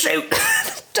do the shoot.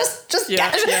 just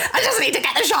get the shot. I just need to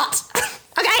get the shot.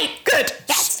 Okay, good.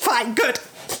 Yes, fine, good.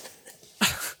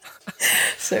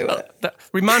 So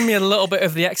remind me a little bit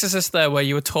of The Exorcist there, where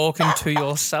you were talking to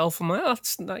yourself. I'm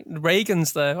that's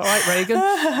Reagan's there. All right, Reagan.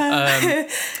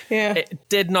 Yeah. It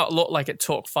did not look like it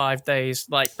took 5 days.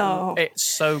 It's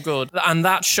so good. And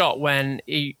that shot when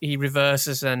he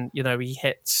reverses and he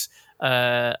hits.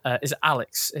 Is it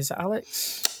Alex?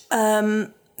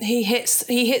 He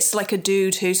hits a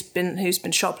dude who's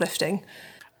been shoplifting.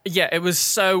 Yeah, it was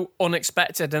so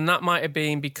unexpected, and that might have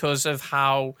been because of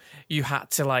how you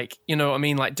had to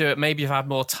do it. Maybe if you had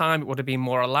more time, it would have been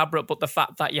more elaborate, but the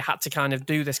fact that you had to kind of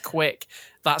do this quick,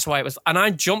 that's why it was. And I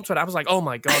jumped to it. I was like, oh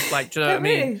my God, do you know what I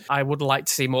mean? I would like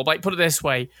to see more. But put it this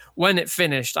way, when it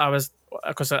finished, I was,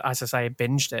 because as I say, I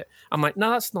binged it. I'm like, no,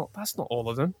 that's not all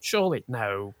of them. Surely,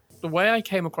 no. The way I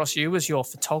came across you was your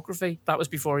photography. That was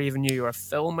before I even knew you were a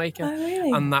filmmaker. Oh,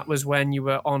 really? And that was when you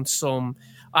were on some,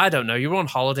 I don't know, you were on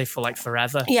holiday for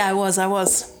forever. Yeah, I was. A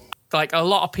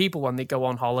lot of people, when they go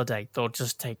on holiday, they'll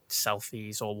just take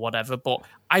selfies or whatever. But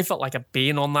I felt like I'd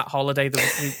been on that holiday.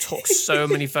 We took so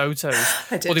many photos.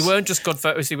 I did. Well, they weren't just good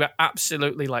photos. They were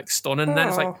absolutely stunning. And then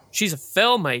it's she's a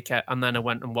filmmaker. And then I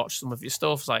went and watched some of your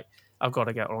stuff. It's I've got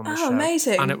to get her on the show. Oh,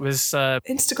 amazing. And it was...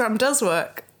 Instagram does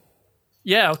work.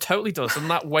 Yeah, it totally does.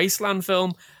 And that Wasteland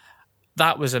film,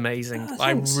 that was amazing.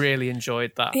 I really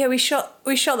enjoyed that. Yeah, we shot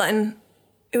that in...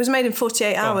 It was made in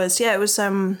 48 hours. Yeah, it was...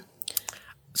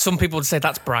 Some people would say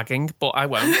that's bragging, but I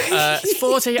won't. It's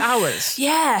 48 hours.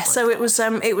 Yeah, so it was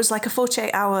like a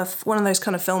 48-hour, one of those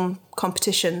kind of film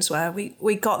competitions where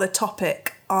we got the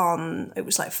topic on, it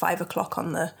was 5 o'clock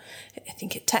on the, I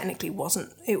think it technically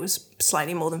wasn't, it was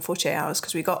slightly more than 48 hours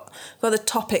because we got the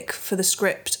topic for the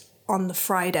script on the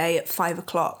Friday at 5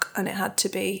 o'clock and it had to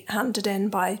be handed in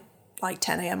by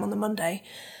 10 a.m. on the Monday.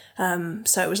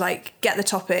 So it was get the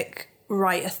topic,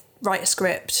 write a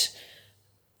script,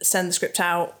 send the script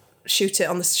out, shoot it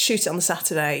on the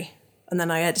Saturday, and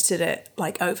then I edited it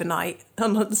overnight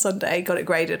on the Sunday, got it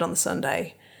graded on the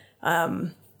Sunday,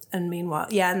 and meanwhile,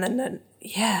 and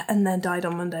then died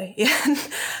on Monday.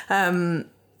 So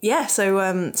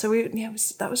we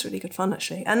that was really good fun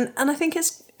actually, and I think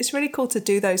it's really cool to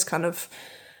do those kind of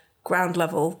ground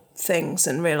level things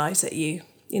and realise that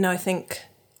I think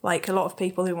a lot of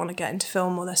people who want to get into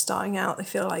film or they're starting out, they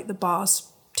feel like the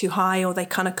bar's too high or they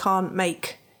kind of can't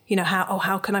make.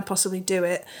 How can I possibly do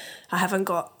it? I haven't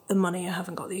got the money, I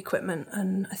haven't got the equipment.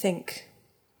 And I think,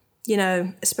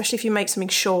 especially if you make something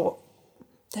short,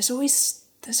 there's always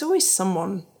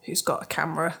someone who's got a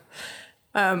camera.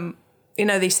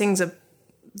 These things are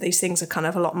kind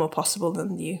of a lot more possible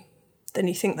than you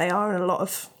think they are. And a lot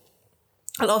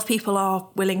of people are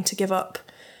willing to give up,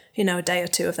 a day or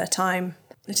two of their time.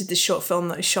 I did this short film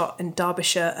that was shot in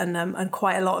Derbyshire and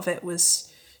quite a lot of it was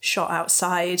shot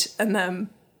outside, and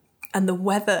the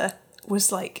weather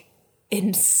was like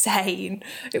insane.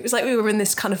 It was like we were in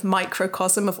this kind of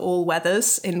microcosm of all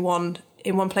weathers in one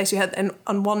place. We had, and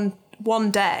on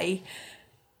one day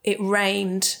it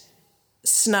rained,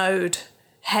 snowed,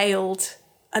 hailed,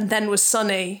 and then was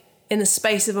sunny in the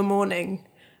space of a morning,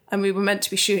 and we were meant to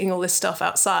be shooting all this stuff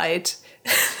outside.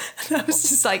 And I was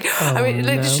just like,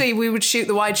 literally we would shoot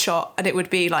the wide shot and it would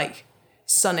be like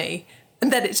sunny,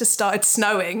 and then it just started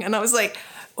snowing, and I was like,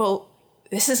 well,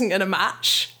 this isn't going to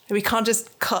match. We can't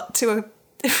just cut to a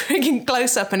freaking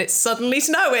close-up and it's suddenly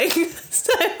snowing.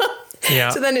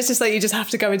 So then it's just like you just have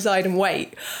to go inside and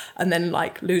wait, and then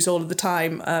like lose all of the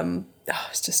time.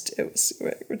 It was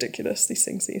ridiculous, these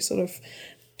things that you sort of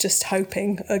just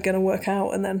hoping are going to work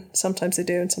out, and then sometimes they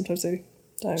do and sometimes they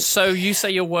don't. So you say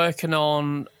you're working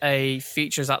on a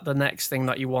feature. Is that the next thing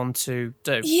that you want to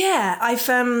do? Yeah,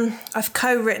 I've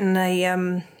co-written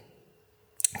a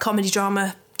comedy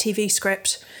drama TV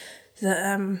script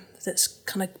that's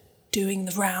kind of doing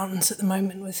the rounds at the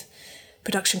moment with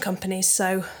production companies.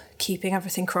 So keeping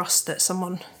everything crossed that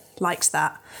someone likes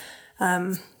that,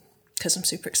 because I'm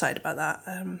super excited about that.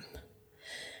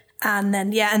 And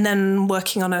then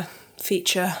working on a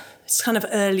feature. It's kind of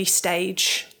early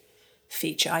stage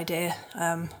feature idea.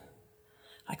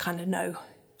 I kind of know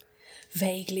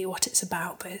vaguely what it's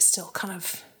about, but it's still kind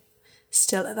of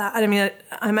still at that. I mean,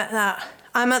 I'm at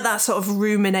that sort of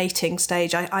ruminating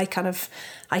stage. I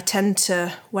tend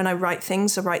to, when I write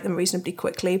things, I write them reasonably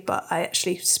quickly, but I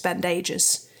actually spend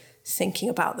ages thinking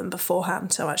about them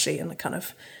beforehand. So actually, and I kind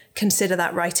of consider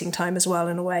that writing time as well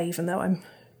in a way, even though I'm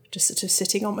just sort of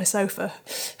sitting on my sofa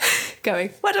going,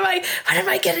 what am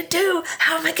I going to do?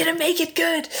 How am I going to make it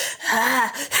good?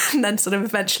 And then sort of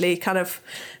eventually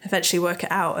work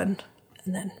it out and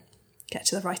then get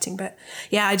to the writing bit.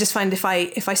 Yeah, I just find if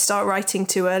I start writing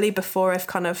too early before I've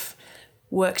kind of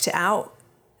worked it out,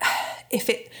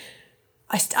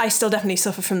 I still definitely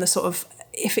suffer from the sort of,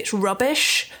 if it's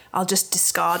rubbish, I'll just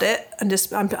discard it, and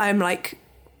I'm like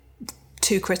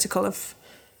too critical of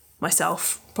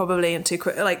myself probably, and too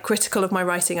critical of my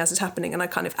writing as it's happening, and I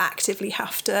kind of actively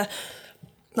have to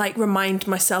like remind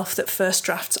myself that first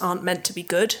drafts aren't meant to be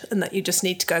good, and that you just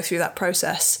need to go through that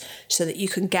process so that you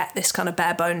can get this kind of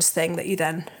bare bones thing that you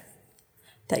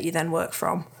then work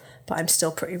from. But I'm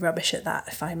still pretty rubbish at that.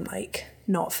 If I'm like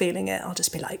not feeling it, I'll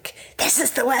just be like, this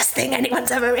is the worst thing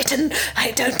anyone's ever written.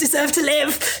 I don't deserve to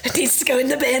live. It needs to go in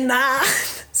the bin.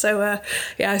 So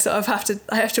I sort of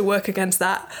have to work against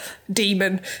that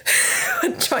demon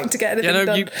when trying to get anything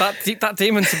done. That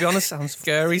demon, to be honest, sounds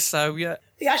scary. So yeah.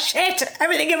 Yeah, shit.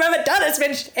 Everything you've ever done has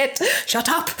been shit. Shut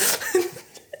up.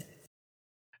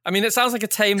 I mean, it sounds like a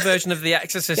tame version of The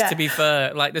Exorcist, to be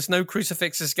fair. Like, there's no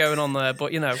crucifixes going on there,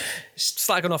 but,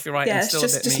 slagging off your writing is still a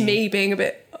bit mean. It's just me being a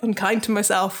bit unkind to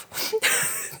myself.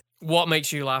 What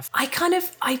makes you laugh?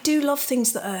 I do love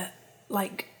things that are,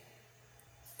 like,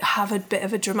 have a bit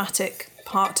of a dramatic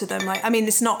part to them. Like, I mean,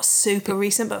 it's not super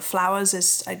recent, but Flowers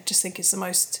I just think is the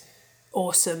most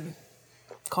awesome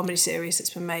comedy series that's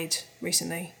been made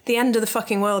recently. The End of the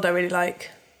Fucking World I really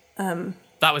like.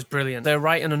 That was brilliant. They're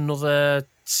writing another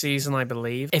season, I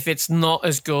believe. If it's not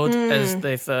as good as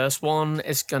the first one,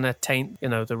 it's going to taint,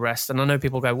 the rest. And I know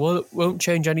people go, well, it won't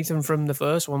change anything from the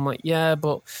first one. I'm like, yeah,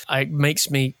 but I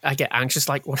get anxious.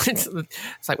 Like, it's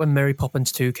like when Mary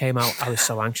Poppins 2 came out, I was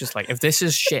so anxious. Like, if this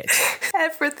is shit,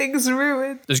 everything's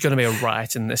ruined. There's going to be a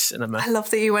riot in this cinema. I love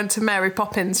that you went to Mary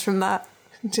Poppins from that.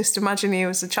 Just imagine you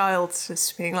as a child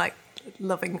just being like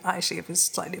loving. I actually was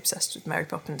slightly obsessed with Mary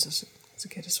Poppins as a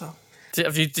kid as well.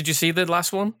 Did you see the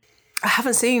last one? I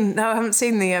haven't seen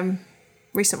the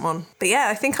recent one. But yeah,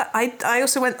 I think I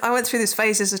also went through this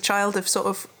phase as a child of sort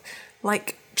of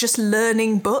like just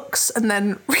learning books, and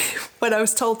then when I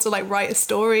was told to like write a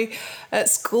story at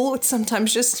school, would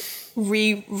sometimes just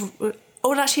actually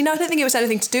no, I don't think it was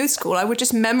anything to do with school. I would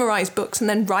just memorize books and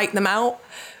then write them out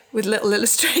with little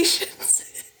illustrations.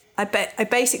 I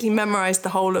basically memorized the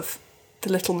whole of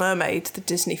The Little Mermaid, the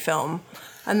Disney film,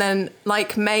 and then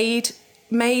like made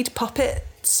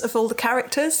puppets of all the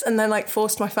characters, and then like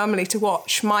forced my family to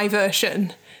watch my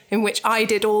version in which I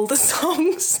did all the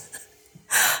songs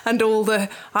and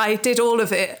I did all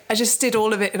of it. I just did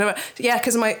all of it.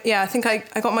 Because I think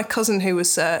I got my cousin who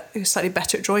was slightly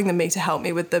better at drawing than me to help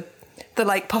me with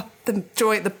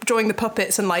drawing the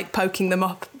puppets and like poking them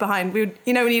up behind. When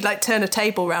you'd like turn a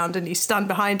table round and you stand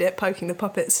behind it poking the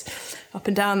puppets up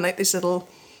and down like these little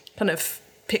kind of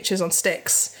pictures on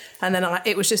sticks, and then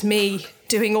it was just me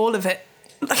doing all of it,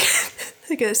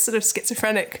 like a sort of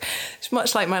schizophrenic. It's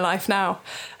much like my life now,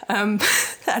 even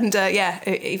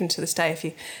to this day, if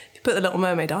you put The Little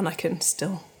Mermaid on, I can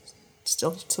still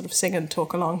still sort of sing and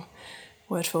talk along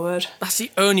word for word. That's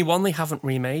the only one they haven't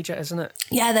remade yet, isn't it?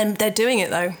 Yeah, then they're doing it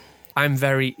though. I'm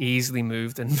very easily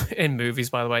moved in movies,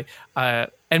 by the way.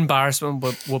 Embarrassment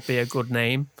would be a good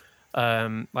name.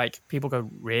 Like, people go,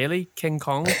 really? King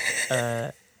Kong?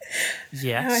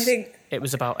 Yes. I think it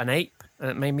was about an ape, and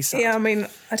it made me sad. Yeah, I mean,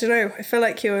 I don't know. I feel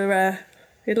like your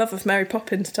love of Mary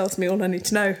Poppins tells me all I need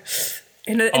to know.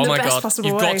 In the best possible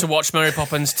You've way. got to watch Mary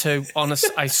Poppins too. Honest,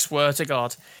 I swear to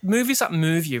God. Movies that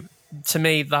move you, to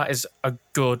me, that is a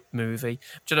good movie.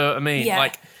 Do you know what I mean? Yeah.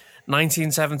 Like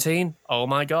 1917. Oh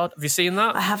my God, have you seen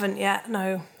that? I haven't yet.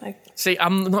 No. See,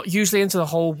 I'm not usually into the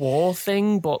whole war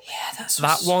thing, but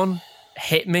that one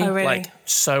hit me like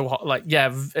so hot. Like,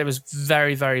 yeah, it was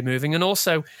very, very moving, and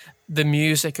also the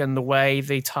music and the way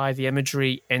they tie the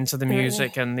imagery into the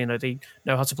music, and they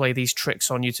know how to play these tricks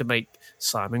on you to make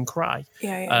Simon cry.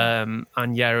 And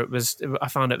yeah, I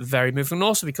found it very moving, and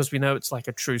also because we know it's like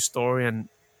a true story, and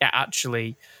it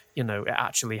actually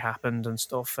happened and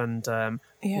stuff, and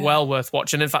well worth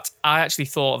watching. In fact, I actually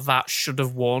thought that should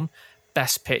have won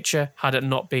Best Picture had it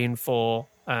not been for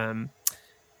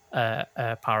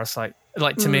Parasite.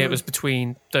 Like, to me, it was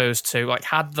between those two. Like,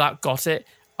 had that got it,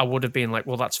 I would have been like,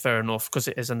 well, that's fair enough, because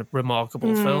it is a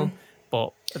remarkable film.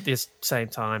 But at the same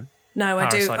time, no,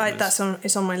 Parasite I do.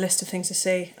 It's on my list of things to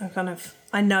see. I feel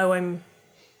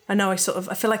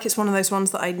like it's one of those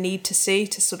ones that I need to see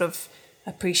to sort of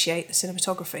appreciate the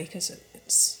cinematography, because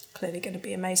it's clearly going to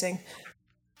be amazing.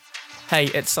 Hey,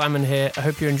 it's Simon here. I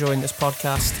hope you're enjoying this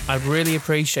podcast. I'd really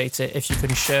appreciate it if you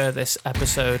can share this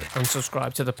episode and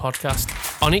subscribe to the podcast.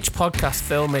 On each podcast,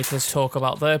 filmmakers talk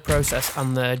about their process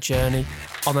and their journey.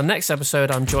 On the next episode,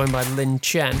 I'm joined by Lin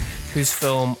Chen, whose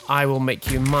film I Will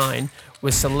Make You Mine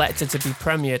was selected to be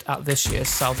premiered at this year's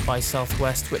South by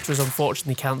Southwest, which was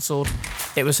unfortunately cancelled.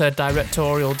 It was her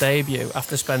directorial debut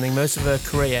after spending most of her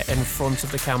career in front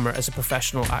of the camera as a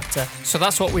professional actor. So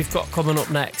that's what we've got coming up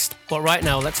next. But right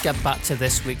now, let's get back to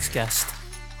this week's guest.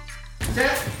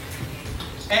 Set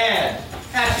and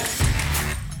action.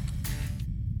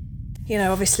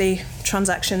 Obviously,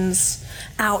 Transactions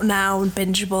out now and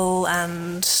bingeable,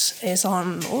 and is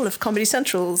on all of Comedy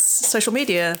Central's social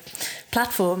media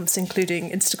platforms, including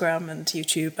Instagram and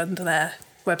YouTube and their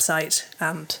website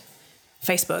and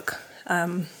Facebook.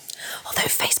 Although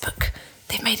Facebook,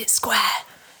 they've made it square,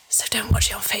 so don't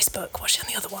watch it on Facebook, watch it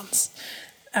on the other ones.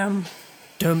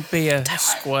 Don't be a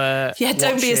square. Yeah,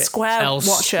 don't be a square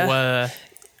watcher. Elsewhere.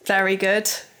 Very good,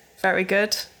 very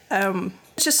good.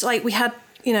 It's just like we had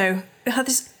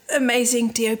this amazing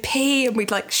DOP, and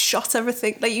we'd like shot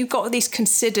everything. Like, you've got these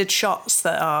considered shots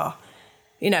that are,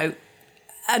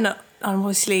 and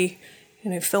obviously,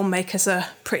 filmmakers are a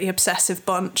pretty obsessive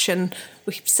bunch, and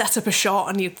we set up a shot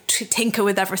and you tinker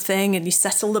with everything and you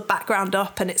set all the background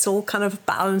up and it's all kind of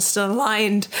balanced and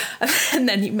aligned, and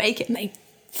then you make it and they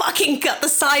fucking cut the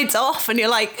sides off and you're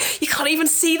like, you can't even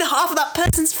see the half of that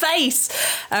person's face.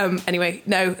 Anyway,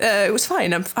 no, it was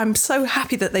fine. I'm so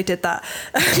happy that they did that.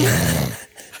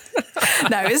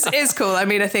 No, it's cool. I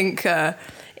mean, I think I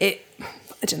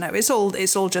don't know, it's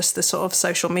all just the sort of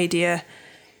social media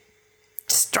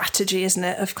strategy, isn't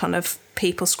it, of kind of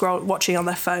people watching on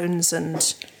their phones,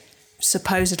 and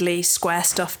supposedly Square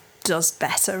stuff does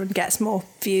better and gets more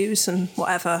views and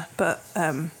whatever. But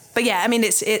yeah, I mean,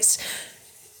 it's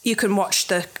you can watch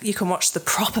the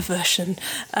proper version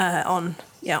on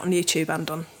YouTube and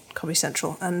on Comedy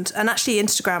Central, and actually the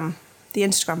Instagram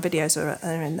videos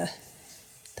are in the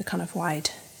kind of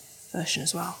wide version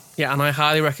as well. Yeah, and I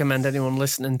highly recommend anyone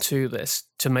listening to this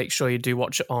to make sure you do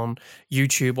watch it on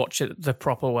YouTube, watch it the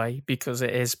proper way, because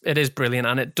it is brilliant,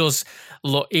 and it does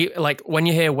look like, when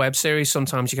you hear web series,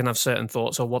 sometimes you can have certain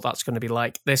thoughts of what that's going to be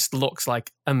like. This looks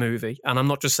like a movie, and I'm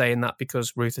not just saying that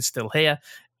because Ruth is still here.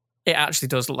 It actually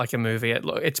does look like a movie.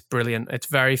 It's brilliant. It's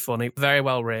very funny, very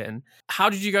well written. How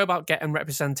did you go about getting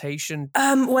representation?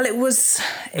 Well, it was...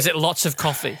 Is it lots of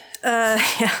coffee?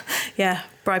 Yeah,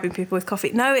 bribing people with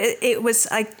coffee. No, it was...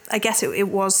 I guess it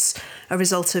was a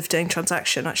result of doing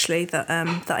Transaction, actually, that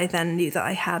I then knew that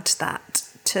I had that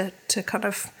to kind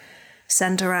of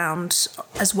send around,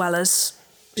 as well as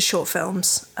the short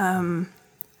films, and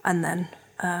then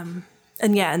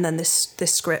this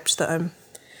script that I'm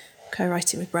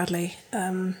co-writing with Bradley,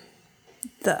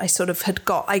 that I sort of had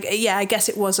got. I guess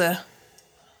it was a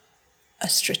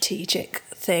strategic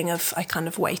thing of, I kind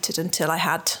of waited until I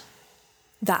had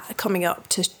that coming up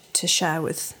to share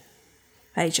with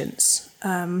agents.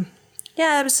 It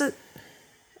was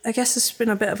I guess it's been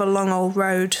a bit of a long old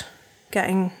road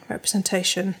getting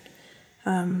representation,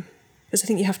 because I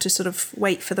think you have to sort of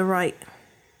wait for the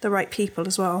right people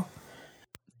as well.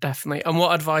 Definitely. And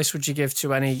what advice would you give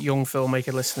to any young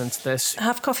filmmaker listening to this?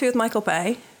 Have coffee with Michael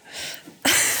Bay.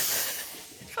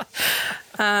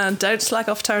 And don't slag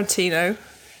off Tarantino.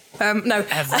 No.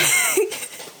 Ever.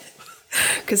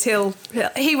 Because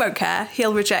he won't care.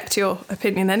 He'll reject your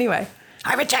opinion anyway.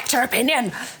 I reject your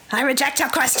opinion. I reject your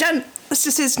question. That's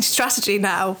just his strategy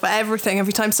now for everything.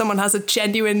 Every time someone has a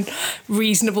genuine,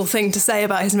 reasonable thing to say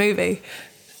about his movie.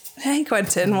 Hey,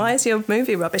 Quentin, why is your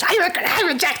movie rubbish? I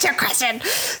reject your question.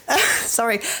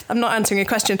 Sorry, I'm not answering your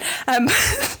question.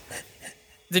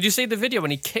 Did you see the video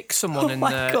when he kicked someone in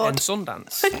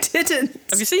Sundance? I didn't.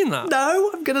 Have you seen that?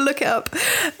 No, I'm going to look it up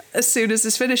as soon as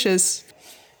this finishes.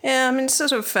 Yeah, I mean,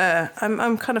 sort of,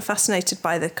 I'm kind of fascinated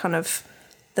by the kind of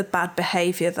the bad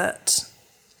behaviour that,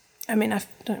 I mean, I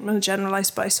don't want to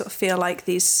generalise, but I sort of feel like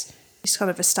these kind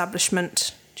of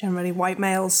establishment, generally white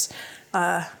males,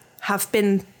 have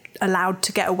been allowed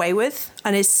to get away with,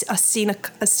 and are seen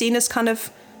as kind of,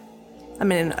 I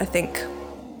mean, I think,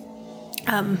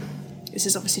 this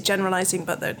is obviously generalising,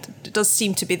 but it does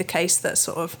seem to be the case that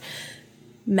sort of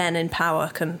men in power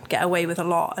can get away with a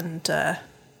lot, and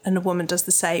a woman does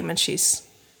the same, and she's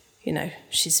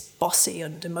bossy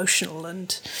and emotional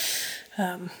and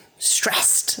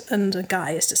stressed, and a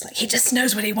guy is just like, he just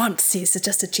knows what he wants. He's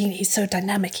just a genie. He's so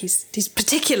dynamic. He's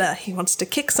particular. He wants to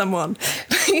kick someone.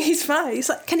 He's fine. He's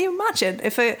like, can you imagine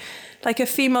if a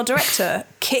female director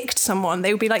kicked someone?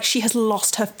 They would be like, she has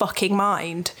lost her fucking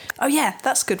mind. Oh yeah,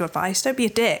 that's good advice. Don't be a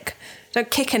dick.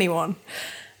 Don't kick anyone.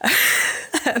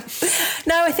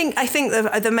 No, I think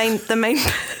the main.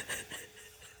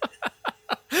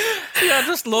 Yeah, I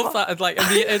just love that. Like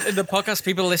in the podcast,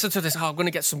 people listen to this. Oh, I'm going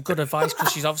to get some good advice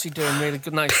because she's obviously doing really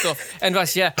good, nice stuff. And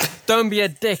advice, yeah, don't be a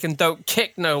dick and don't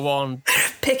kick no one.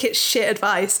 Pick shit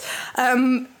advice.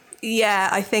 Yeah,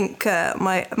 I think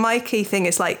my key thing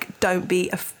is like, don't be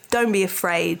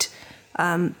afraid.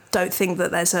 Don't think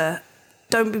that there's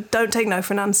don't take no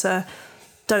for an answer.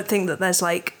 Don't think that there's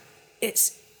like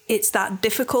it's that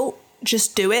difficult.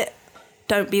 Just do it.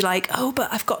 Don't be like, oh,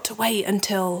 but I've got to wait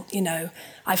until,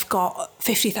 I've got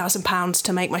 £50,000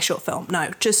 to make my short film.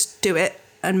 No, just do it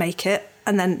and make it.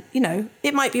 And then,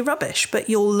 it might be rubbish, but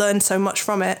you'll learn so much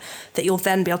from it that you'll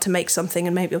then be able to make something,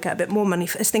 and maybe you'll get a bit more money.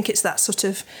 I think it's that sort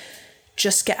of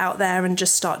just get out there and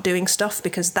just start doing stuff,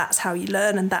 because that's how you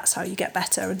learn and that's how you get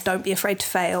better. And don't be afraid to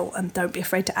fail, and don't be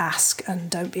afraid to ask, and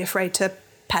don't be afraid to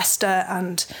pester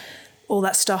and all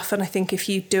that stuff. And I think if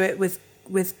you do it with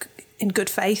in good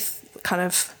faith, kind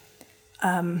of,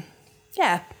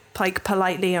 like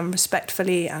politely and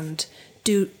respectfully, and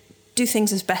do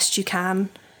things as best you can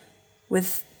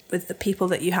with the people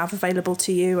that you have available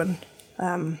to you, and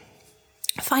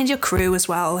find your crew as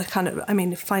well.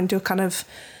 Find your kind of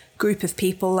group of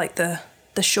people. Like the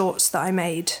shorts that I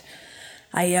made,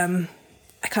 I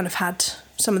kind of had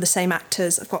some of the same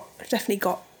actors. I've definitely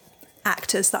got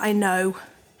actors that I know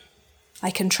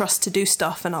I can trust to do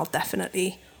stuff, and I'll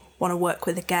definitely want to work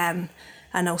with again.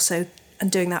 And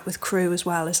doing that with crew as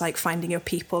well is like finding your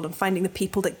people, and finding the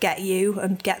people that get you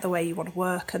and get the way you want to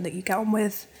work and that you get on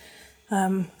with.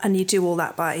 And you do all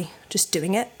that by just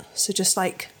doing it. So just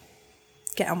like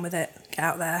get on with it, get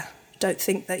out there. Don't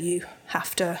think that you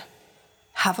have to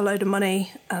have a load of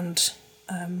money and,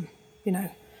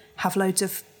 have loads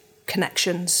of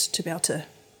connections to be able to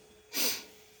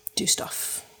do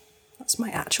stuff. That's my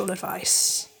actual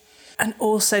advice. And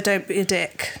also don't be a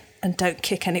dick and don't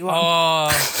kick anyone. Oh,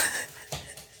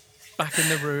 back in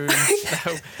the room.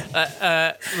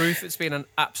 No. Ruth, it's been an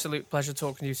absolute pleasure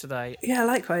talking to you today. Yeah,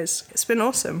 likewise. It's been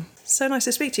awesome. So nice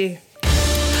to speak to you.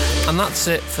 And that's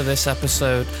it for this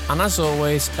episode. And as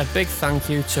always, a big thank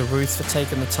you to Ruth for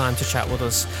taking the time to chat with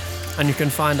us. And you can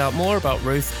find out more about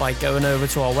Ruth by going over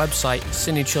to our website,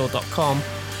 cinechill.com,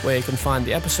 where you can find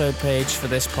the episode page for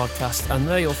this podcast, and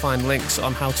there you'll find links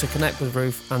on how to connect with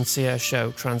Ruth and see her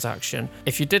show Transaction.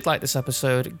 If you did like this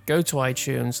episode, go to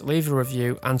iTunes, leave a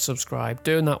review and subscribe.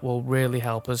 Doing that will really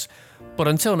help us. But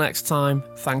until next time,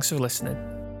 thanks for listening.